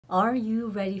Are you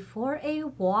ready for a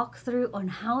walkthrough on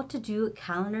how to do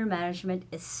calendar management,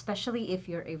 especially if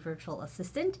you're a virtual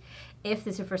assistant? If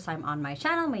this is your first time on my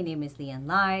channel, my name is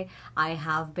Lai. I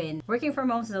have been working from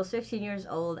home since I was 15 years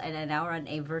old, and I now run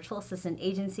a virtual assistant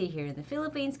agency here in the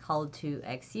Philippines called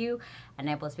 2XU, and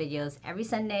I post videos every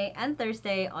Sunday and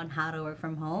Thursday on how to work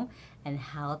from home and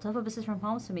how to have a business from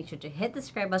home. So make sure to hit the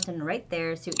subscribe button right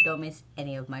there so you don't miss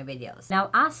any of my videos. Now,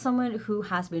 as someone who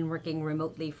has been working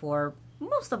remotely for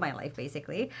most of my life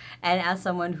basically, and as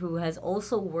someone who has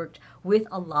also worked with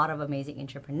a lot of amazing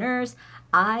entrepreneurs,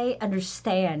 I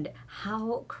understand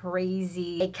how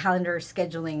crazy a calendar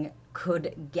scheduling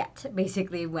could get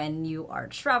basically when you are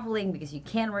traveling because you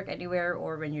can't work anywhere,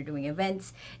 or when you're doing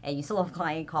events and you still have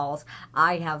client calls.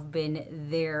 I have been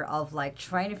there of like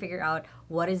trying to figure out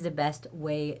what is the best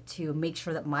way to make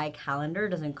sure that my calendar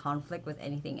doesn't conflict with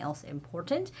anything else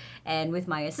important. And with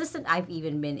my assistant, I've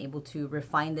even been able to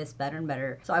refine this better and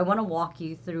better. So I want to walk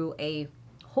you through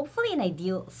hopefully an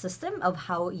ideal system of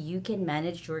how you can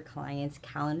manage your client's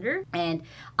calendar. And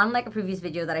unlike a previous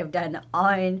video that I've done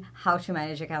on how to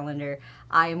manage a calendar,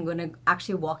 I am going to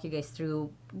actually walk you guys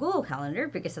through Google Calendar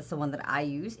because that's the one that I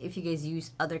use. If you guys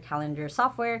use other calendar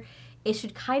software, it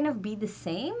should kind of be the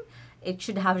same. It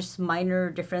should have just minor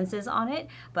differences on it,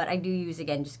 but I do use,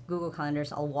 again, just Google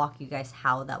Calendars. I'll walk you guys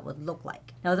how that would look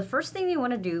like. Now, the first thing you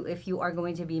want to do if you are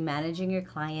going to be managing your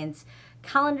client's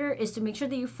calendar is to make sure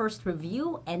that you first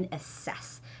review and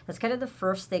assess. That's kind of the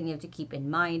first thing you have to keep in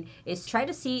mind, is try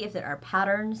to see if there are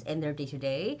patterns in their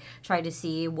day-to-day. Try to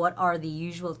see what are the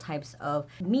usual types of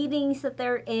meetings that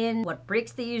they're in, what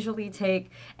breaks they usually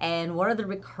take, and what are the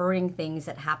recurring things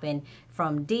that happen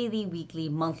from daily, weekly,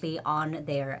 monthly on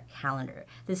their calendar.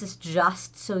 This is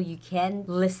just so you can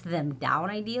list them down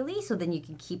ideally, so then you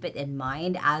can keep it in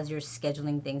mind as you're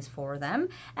scheduling things for them,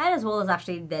 and as well as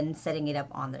actually then setting it up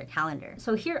on their calendar.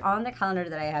 So here on the calendar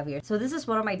that I have here, so this is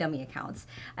one of my dummy accounts,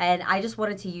 and I just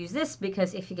wanted to use this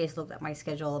because if you guys looked at my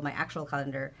schedule, my actual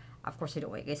calendar, of course, you don't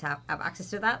want you guys have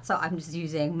access to that, so I'm just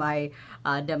using my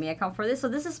dummy account for this. So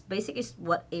this is basically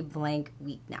what a blank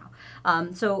week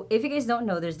now. So if you guys don't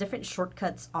know, there's different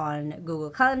shortcuts on Google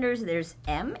Calendars. There's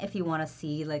M if you want to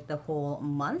see like the whole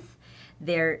month.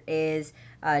 There is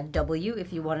W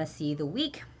if you want to see the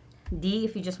week. D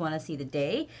if you just want to see the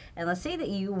day. And let's say that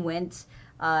you went,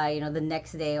 the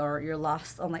next day, or you're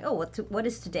lost on like, oh, what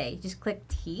is today? Just click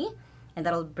T, and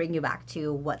that'll bring you back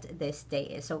to what this day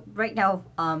is. So right now,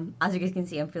 as you guys can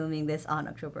see, I'm filming this on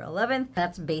October 11th.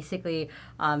 That's basically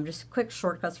just quick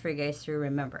shortcuts for you guys to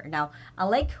remember. Now, I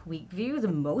like week view the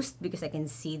most because I can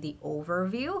see the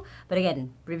overview. But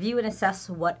again, review and assess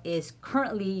what is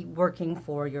currently working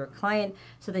for your client,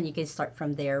 so then you can start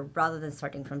from there rather than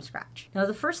starting from scratch. Now,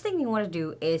 the first thing you want to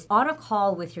do is on a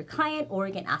call with your client, or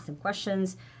you can ask them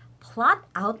questions, plot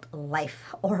out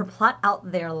life, or plot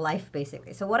out their life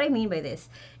basically. So what I mean by this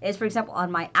is, for example,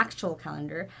 on my actual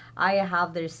calendar, I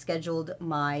have there scheduled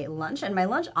my lunch, and my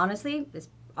lunch honestly is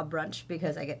a brunch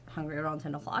because I get hungry around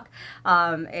 10 o'clock.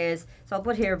 So I'll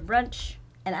put here brunch,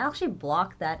 and I actually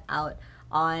block that out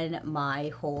on my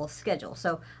whole schedule.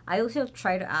 So I also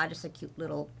try to add just a cute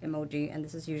little emoji, and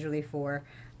this is usually for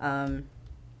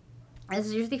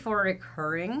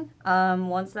recurring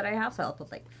ones that I have. So I'll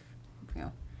put like,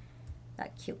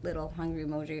 that cute little hungry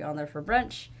emoji on there for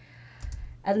brunch.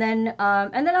 And then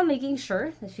I'm making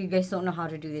sure, if you guys don't know how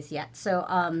to do this yet, so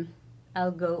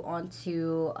I'll go on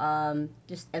to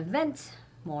just event,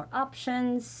 more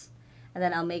options, and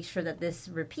then I'll make sure that this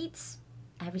repeats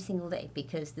every single day,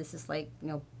 because this is like,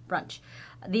 brunch.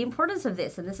 The importance of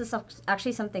this, and this is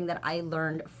actually something that I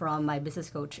learned from my business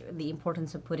coach, the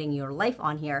importance of putting your life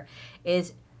on here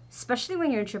is, especially when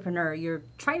you're an entrepreneur, you're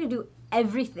trying to do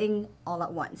everything all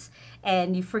at once,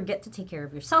 and you forget to take care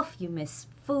of yourself. You miss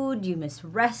food, you miss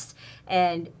rest,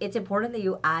 and it's important that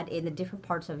you add in the different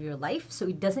parts of your life so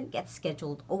it doesn't get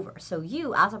scheduled over. So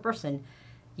you, as a person,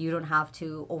 you don't have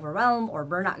to overwhelm or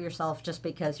burn out yourself just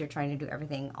because you're trying to do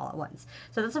everything all at once.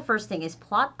 So that's the first thing, is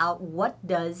plot out what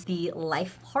does the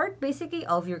life part basically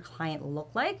of your client look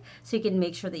like, so you can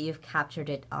make sure that you've captured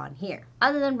it on here.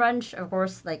 Other than brunch, of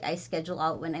course, like I schedule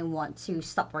out when I want to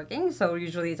stop working. So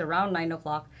usually it's around 9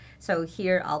 o'clock. So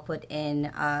here I'll put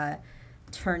in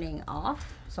turning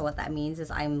off. So what that means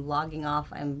is I'm logging off.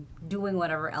 I'm doing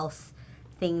whatever else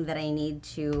thing that I need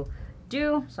to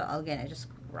do. So again, I just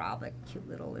grab like a cute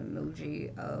little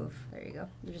emoji of, there you go,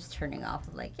 you're just turning off,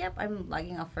 like, yep, I'm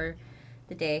logging off for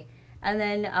the day. And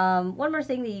then one more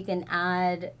thing that you can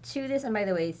add to this, and by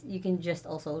the way, you can just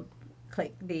also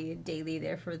click the daily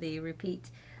there for the repeat,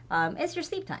 is your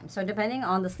sleep time. So depending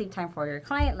on the sleep time for your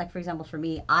client, like for example for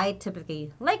me, I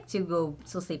typically like to go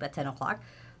to sleep at 10 o'clock.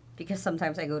 because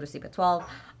sometimes I go to sleep at 12.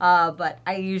 But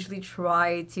I usually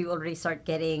try to already start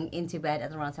getting into bed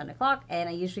at around 10 o'clock, and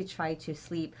I usually try to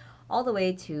sleep all the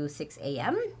way to 6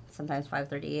 a.m., sometimes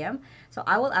 5:30 a.m. So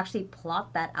I will actually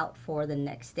plot that out for the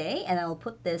next day, and I will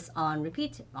put this on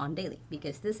repeat on daily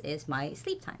because this is my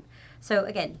sleep time. So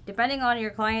again, depending on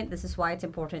your client, this is why it's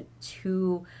important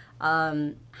to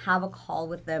have a call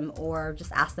with them or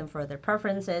just ask them for their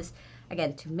preferences,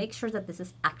 again, to make sure that this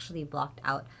is actually blocked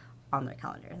out on their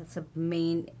calendar. That's the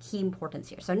main key importance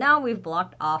here. So now we've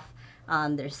blocked off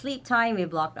their sleep time, we've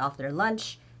blocked off their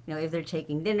lunch. You know, if they're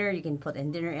taking dinner, you can put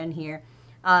in dinner in here.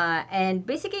 And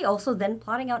basically also then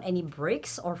plotting out any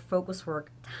breaks or focus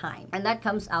work time. And that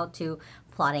comes out to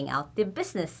plotting out the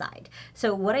business side.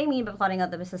 So what I mean by plotting out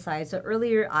the business side, so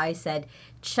earlier I said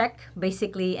check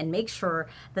basically and make sure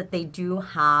that they do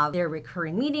have their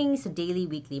recurring meetings, daily,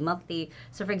 weekly, monthly.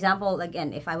 So for example,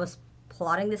 again, if I was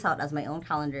plotting this out as my own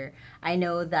calendar, I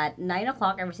know that 9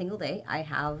 o'clock every single day, I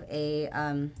have a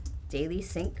daily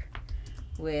sync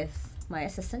with my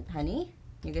assistant, Honey.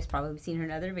 You guys probably seen her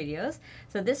in other videos.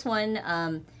 So this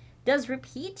one does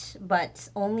repeat, but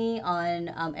only on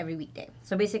every weekday.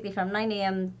 So basically from 9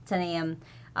 a.m., 10 a.m.,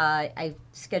 I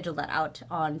schedule that out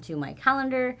onto my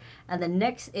calendar. And the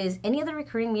next is any other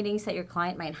recurring meetings that your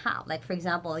client might have. Like for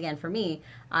example, again, for me,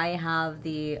 I have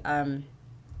the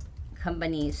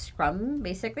company scrum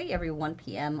basically every 1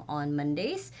 p.m. on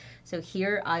Mondays. So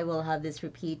here I will have this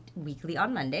repeat weekly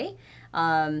on Monday,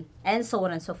 and so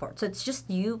on and so forth. So it's just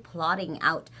you plotting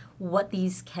out what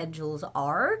these schedules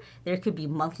are. There could be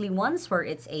monthly ones where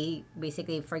it's a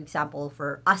basically, for example,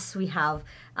 for us we have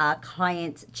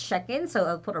client check-in. So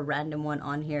I'll put a random one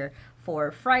on here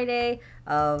for Friday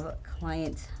of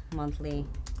client monthly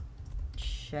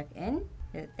check-in.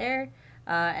 Hit it there.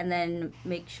 And then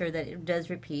make sure that it does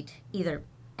repeat either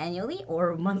annually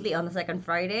or monthly on the second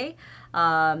Friday,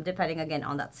 depending again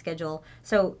on that schedule.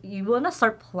 So you want to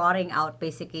start plotting out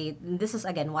basically, this is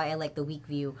again why I like the week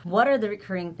view. What are the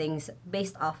recurring things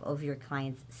based off of your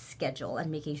client's schedule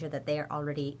and making sure that they are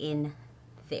already in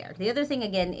there. The other thing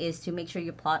again is to make sure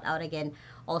you plot out again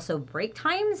also break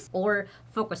times or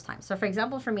focus time. So for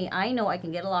example, for me, I know I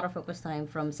can get a lot of focus time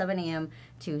from 7 a.m.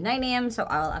 to 9 a.m. So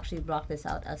I'll actually block this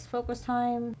out as focus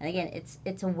time. And again,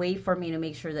 it's a way for me to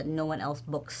make sure that no one else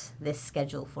books this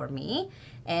schedule for me.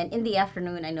 And in the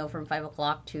afternoon, I know from 5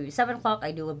 o'clock to 7 o'clock,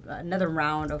 I do another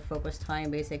round of focus time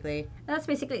basically. And that's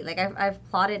basically like I've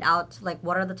plotted out like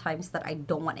what are the times that I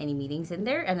don't want any meetings in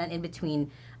there. And then in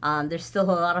between, there's still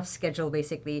a lot of schedule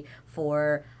basically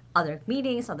for other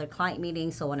meetings, other client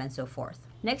meetings, so on and so forth.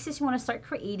 Next is you want to start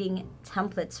creating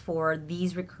templates for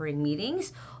these recurring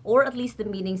meetings, or at least the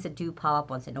meetings that do pop up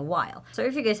once in a while. So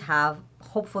if you guys have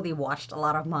hopefully watched a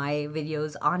lot of my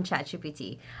videos on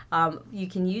ChatGPT, you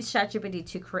can use ChatGPT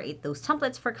to create those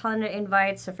templates for calendar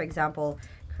invites. So for example,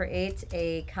 create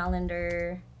a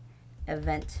calendar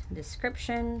event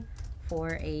description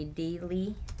for a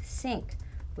daily sync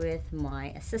with my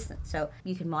assistant. So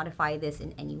you can modify this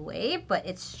in any way, but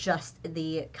it's just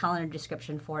the calendar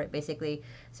description for it basically.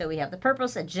 So we have the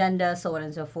purpose, agenda, so on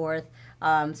and so forth.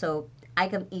 So I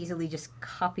can easily just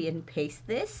copy and paste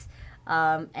this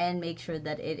and make sure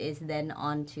that it is then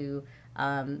onto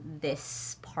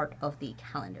this part of the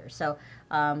calendar. So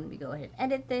we go ahead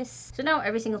and edit this. So now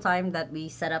every single time that we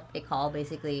set up a call,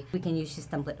 basically we can use this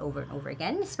template over and over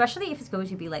again, especially if it's going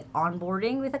to be like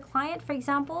onboarding with a client, for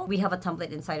example. We have a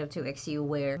template inside of 2XU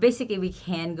where basically we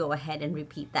can go ahead and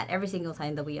repeat that every single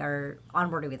time that we are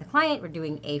onboarding with a client, we're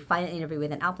doing a final interview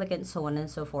with an applicant, so on and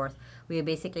so forth. We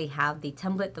basically have the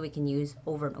template that we can use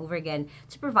over and over again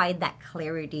to provide that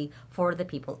clarity for the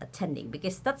people attending,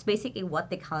 because that's basically what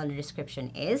the calendar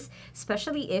description is,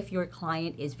 especially if your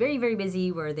client is very, very busy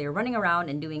where they're running around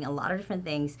and doing a lot of different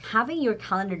things. Having your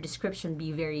calendar description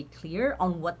be very clear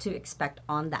on what to expect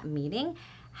on that meeting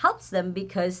helps them,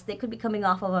 because they could be coming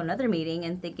off of another meeting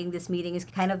and thinking this meeting is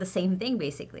kind of the same thing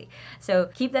basically.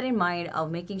 So keep that in mind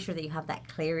of making sure that you have that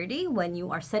clarity when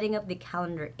you are setting up the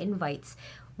calendar invites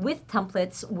with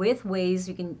templates, with ways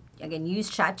you can again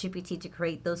use ChatGPT to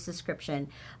create those description,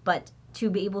 but to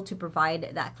be able to provide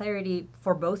that clarity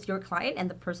for both your client and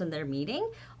the person they're meeting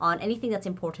on anything that's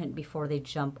important before they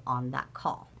jump on that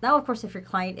call. Now, of course, if your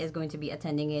client is going to be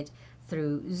attending it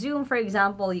through Zoom, for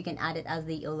example, you can add it as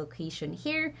the location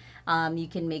here. You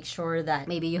can make sure that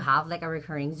maybe you have like a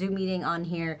recurring Zoom meeting on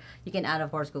here. You can add,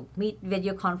 of course, Google Meet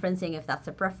video conferencing if that's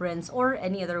a preference, or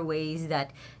any other ways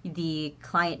that the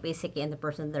client basically and the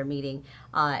person they're meeting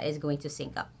is going to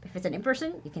sync up. If it's an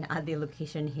in-person, you can add the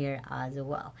location here as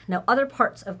well. Now, other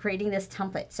parts of creating this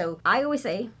template. So I always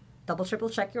say, double, triple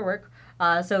check your work.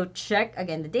 So check,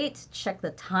 again, the dates, check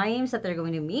the times that they're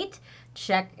going to meet,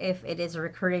 check if it is a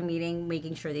recurring meeting,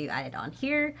 making sure that you add it on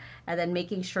here, and then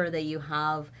making sure that you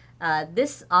have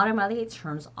this automatically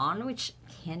turns on, which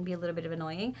can be a little bit of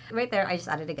annoying. Right there, I just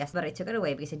added a guest, but I took it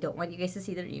away because I don't want you guys to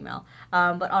see their email.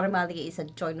 But automatically it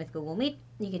said join with Google Meet.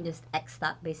 You can just X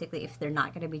that basically if they're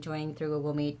not going to be joining through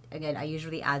Google Meet. Again, I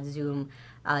usually add Zoom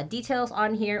details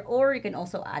on here, or you can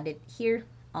also add it here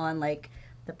on like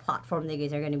the platform that you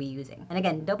guys are going to be using. And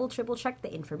again, double, triple check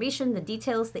the information, the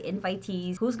details, the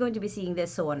invitees, who's going to be seeing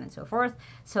this, so on and so forth.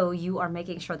 So you are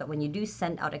making sure that when you do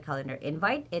send out a calendar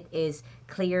invite, it is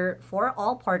clear for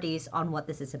all parties on what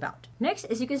this is about. Next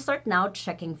is you can start now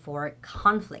checking for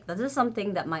conflict. This is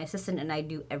something that my assistant and I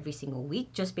do every single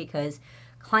week, just because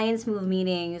clients move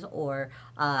meetings, or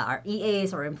our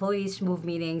EAs or employees move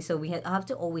meetings. So we have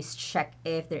to always check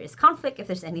if there is conflict, if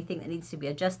there's anything that needs to be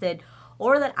adjusted,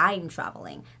 or that I'm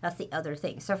traveling. That's the other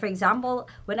thing. So for example,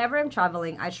 whenever I'm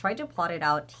traveling, I try to plot it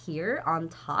out here on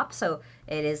top. So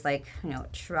it is like,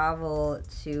 travel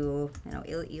to,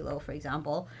 Iloilo, for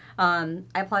example.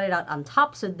 I plot it out on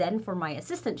top. So then for my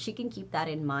assistant, she can keep that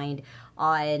in mind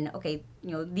on, okay,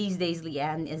 these days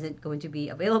Leanne isn't going to be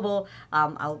available.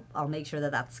 I'll make sure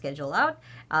that that's scheduled out.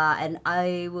 And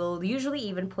I will usually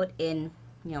even put in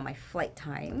my flight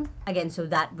time again, so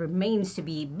that remains to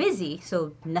be busy,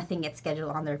 so nothing gets scheduled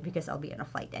on there because I'll be on a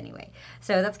flight anyway.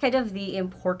 So that's kind of the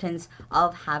importance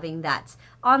of having that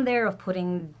on there, of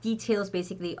putting details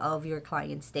basically of your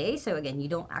client's day. So again, you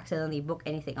don't accidentally book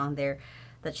anything on there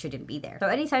that shouldn't be there. So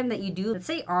anytime that you do, let's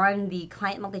say on the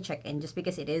client monthly check-in, just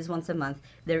because it is once a month,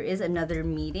 there is another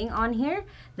meeting on here,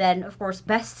 then of course,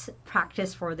 best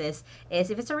practice for this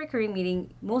is if it's a recurring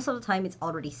meeting, most of the time it's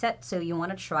already set. So you want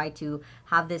to try to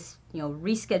have this,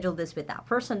 reschedule this with that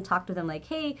person, talk to them like,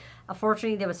 hey,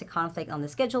 unfortunately there was a conflict on the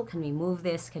schedule. Can we move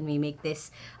this? Can we make this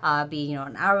be,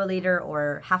 an hour later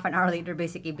or half an hour later,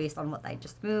 basically based on what I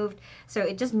just moved. So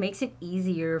it just makes it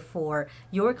easier for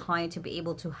your client to be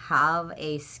able to have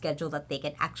a schedule that they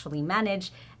can actually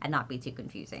manage and not be too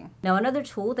confusing. Now, another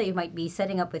tool that you might be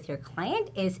setting up with your client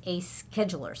is a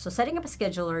scheduler. So setting up a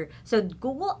scheduler, so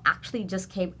Google actually just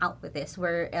came out with this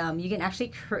where you can actually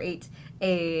create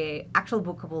a actual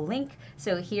bookable link.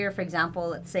 So here, for example,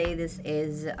 let's say this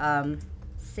is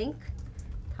sync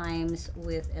times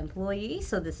with employee.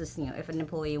 So this is, if an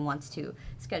employee wants to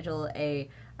schedule a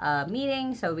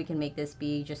meeting, so we can make this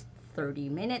be just 30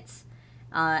 minutes.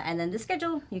 And then the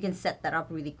schedule, you can set that up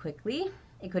really quickly.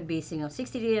 It could be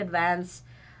 60-day advance.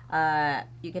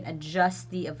 You can adjust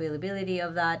the availability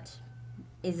of that.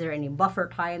 Is there any buffer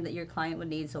time that your client would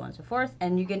need, so on and so forth.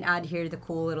 And you can add here the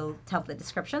cool little template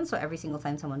description. So every single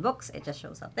time someone books, it just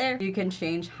shows up there. You can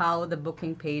change how the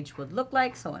booking page would look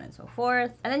like, so on and so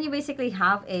forth. And then you basically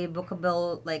have a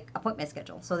bookable appointment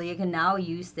schedule. So that you can now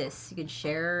use this. You can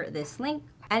share this link.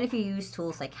 And if you use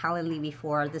tools like Calendly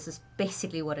before, this is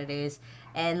basically what it is.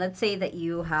 And let's say that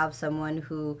you have someone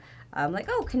who,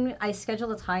 can I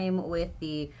schedule a time with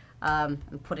the, I'm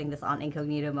putting this on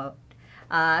incognito mode.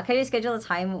 Can you schedule a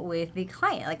time with the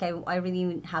client? I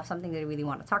really have something that I really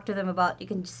want to talk to them about. You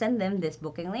can send them this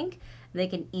booking link. They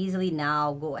can easily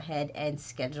now go ahead and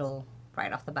schedule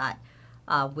right off the bat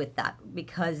with that,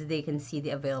 because they can see the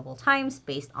available times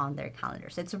based on their calendar.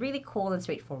 So it's a really cool and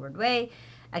straightforward way.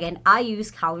 Again, I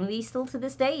use Calendly still to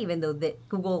this day, even though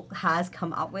Google has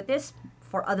come out with this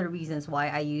for other reasons why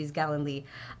I use Calendly.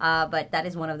 But that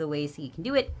is one of the ways that you can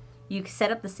do it. You set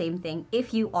up the same thing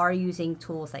if you are using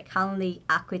tools like Calendly,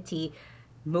 Acuity,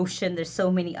 Motion. There's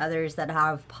so many others that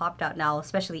have popped out now,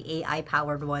 especially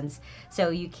AI-powered ones. So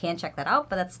you can check that out,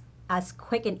 but that's as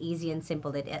quick and easy and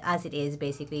simple as it is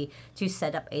basically to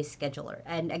set up a scheduler.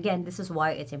 And again, this is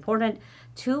why it's important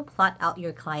to plot out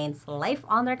your client's life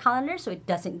on their calendar so it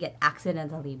doesn't get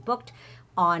accidentally booked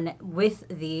on with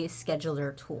the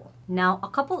scheduler tool. Now, a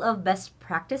couple of best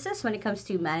practices when it comes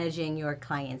to managing your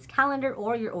client's calendar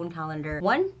or your own calendar.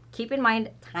 One, keep in mind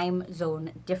time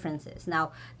zone differences.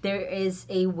 Now, there is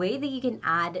a way that you can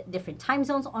add different time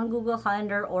zones on Google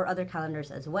Calendar or other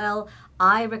calendars as well.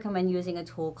 I recommend using a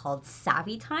tool called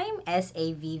Savvy Time,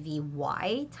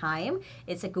 S-A-V-V-Y Time.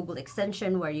 It's a Google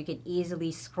extension where you can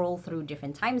easily scroll through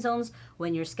different time zones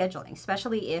when you're scheduling,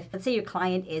 especially if, let's say, your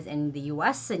client is in the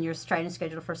US and you're trying to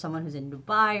schedule for someone who's in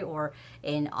Dubai or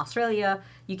in Australia.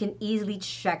 You can easily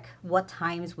check what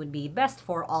times would be best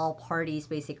for all parties,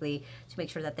 basically, to make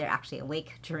sure that they're actually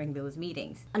awake during those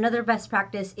meetings. Another best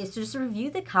practice is to just review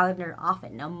the calendar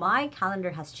often. Now, my calendar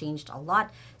has changed a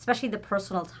lot, especially the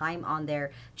personal time on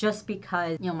there, just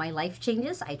because, you know, my life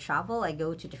changes. I travel, I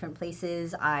go to different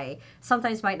places. I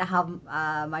sometimes might not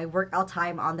have my workout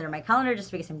time on there, my calendar,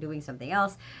 just because I'm doing something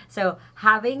else. So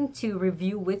having to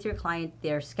review with your client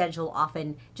their schedule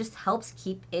often just helps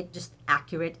keep it just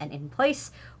accurate and in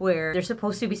place, where they're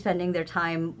supposed to be spending their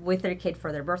time with their kid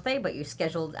for their birthday, but you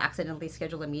accidentally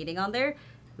scheduled a meeting on there.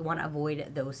 You want to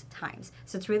avoid those times.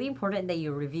 So it's really important that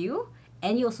you review,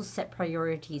 and you also set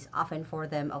priorities often for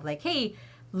them of like, hey,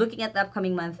 looking at the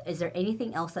upcoming month, is there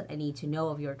anything else that I need to know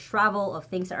of your travel, of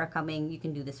things that are coming? You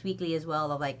can do this weekly as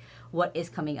well, of like what is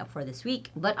coming up for this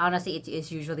week. But honestly, it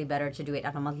is usually better to do it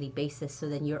on a monthly basis, so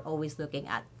then you're always looking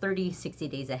at 30, 60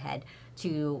 days ahead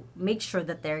to make sure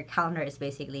that their calendar is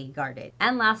basically guarded.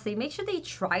 And lastly, make sure they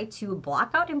try to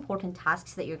block out important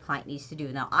tasks that your client needs to do.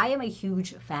 Now, I am a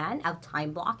huge fan of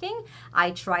time blocking.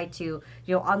 I try to, you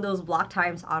know, on those block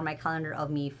times on my calendar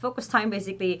of me focus time,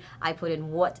 basically, I put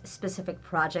in what specific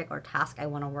project or task I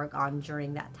want to work on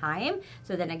during that time.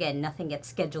 So then again, nothing gets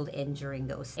scheduled in during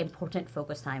those important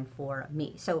focus time for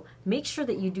me. So make sure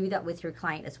that you do that with your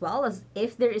client as well, as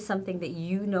if there is something that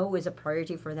you know is a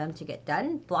priority for them to get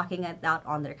done, blocking it out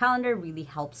on their calendar really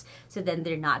helps. So then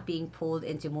they're not being pulled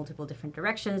into multiple different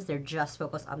directions. They're just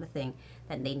focused on the thing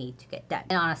that they need to get done.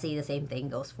 And honestly, the same thing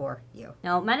goes for you.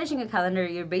 Now, managing a calendar,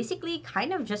 you're basically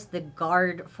kind of just the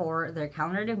guard for their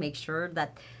calendar to make sure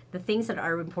that the things that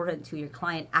are important to your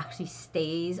client actually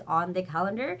stays on the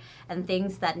calendar, and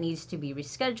things that needs to be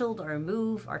rescheduled or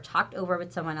moved or talked over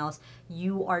with someone else,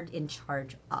 you are in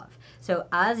charge of. So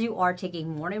as you are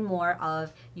taking more and more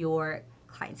of your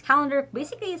client's calendar,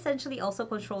 basically essentially also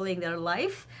controlling their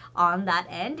life on that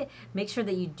end, make sure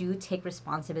that you do take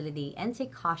responsibility and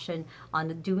take caution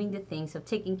on doing the things of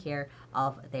taking care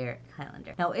of their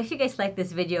calendar. Now, if you guys like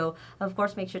this video, of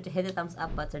course, make sure to hit the thumbs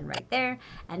up button right there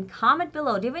and comment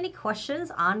below. Do you have any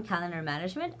questions on calendar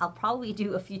management? I'll probably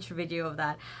do a future video of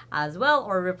that as well,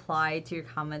 or reply to your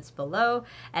comments below.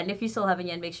 And if you still haven't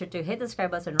yet, make sure to hit the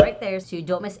subscribe button right there so you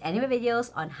don't miss any of my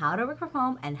videos on how to work from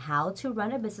home and how to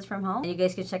run a business from home. And you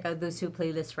guys can check out those two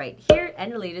playlists right here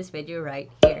and the latest video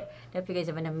right here. I hope you guys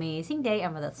have an amazing day,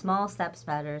 and with that small steps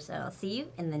matters, and I'll see you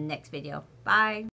in the next video. Bye!